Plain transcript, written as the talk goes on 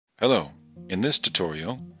Hello, in this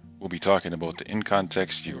tutorial we'll be talking about the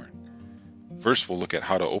Incontext viewer. First we'll look at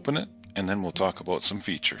how to open it, and then we'll talk about some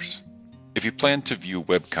features. If you plan to view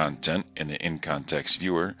web content in the Incontext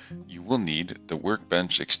viewer, you will need the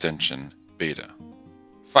Workbench extension beta.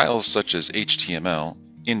 Files such as HTML,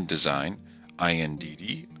 InDesign,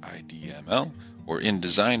 INDD, IDML, or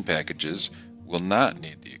InDesign packages will not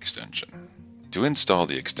need the extension. To install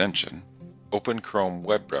the extension, open Chrome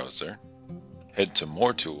web browser, head to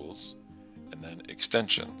More Tools, and then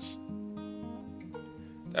Extensions.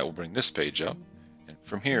 That will bring this page up, and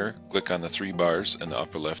from here, click on the three bars in the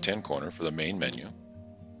upper left-hand corner for the main menu.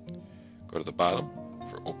 Go to the bottom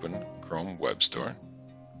for Open Chrome Web Store.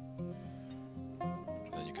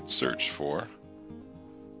 Then you can search for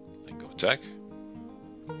Lingotech,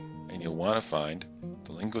 and you'll want to find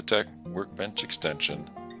the Lingotech Workbench extension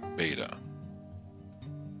beta.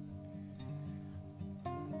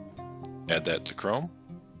 Add that to Chrome,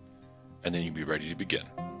 and then you'll be ready to begin.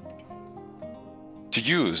 To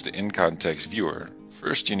use the Incontext viewer,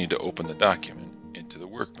 first you need to open the document into the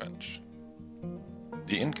Workbench.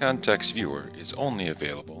 The Incontext viewer is only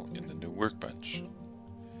available in the new Workbench.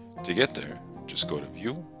 To get there, just go to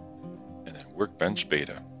View, and then Workbench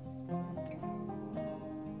Beta.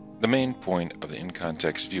 The main point of the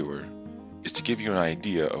Incontext viewer is to give you an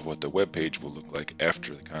idea of what the web page will look like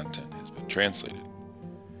after the content has been translated.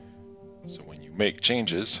 So when you make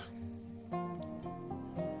changes,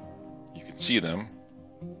 you can see them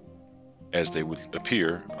as they would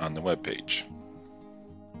appear on the web page.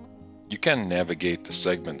 You can navigate the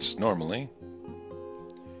segments normally,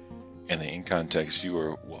 and the Incontext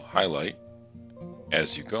viewer will highlight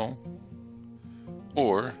as you go,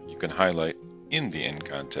 or you can highlight in the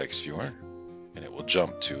Incontext viewer and it will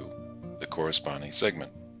jump to the corresponding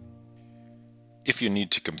segment. If you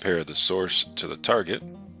need to compare the source to the target,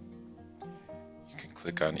 you can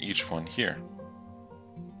click on each one here.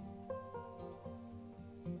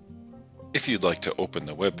 If you'd like to open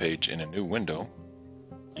the web page in a new window,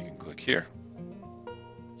 you can click here.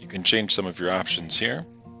 You can change some of your options here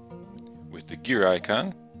with the gear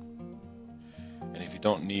icon, and if you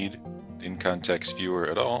don't need the Incontext viewer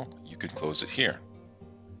at all, you can close it here.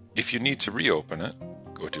 If you need to reopen it,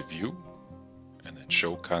 go to View and then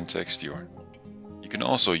Show Context Viewer. You can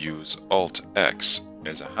also use Alt-X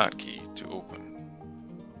as a hotkey to open.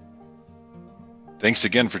 Thanks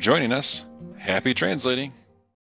again for joining us. Happy translating!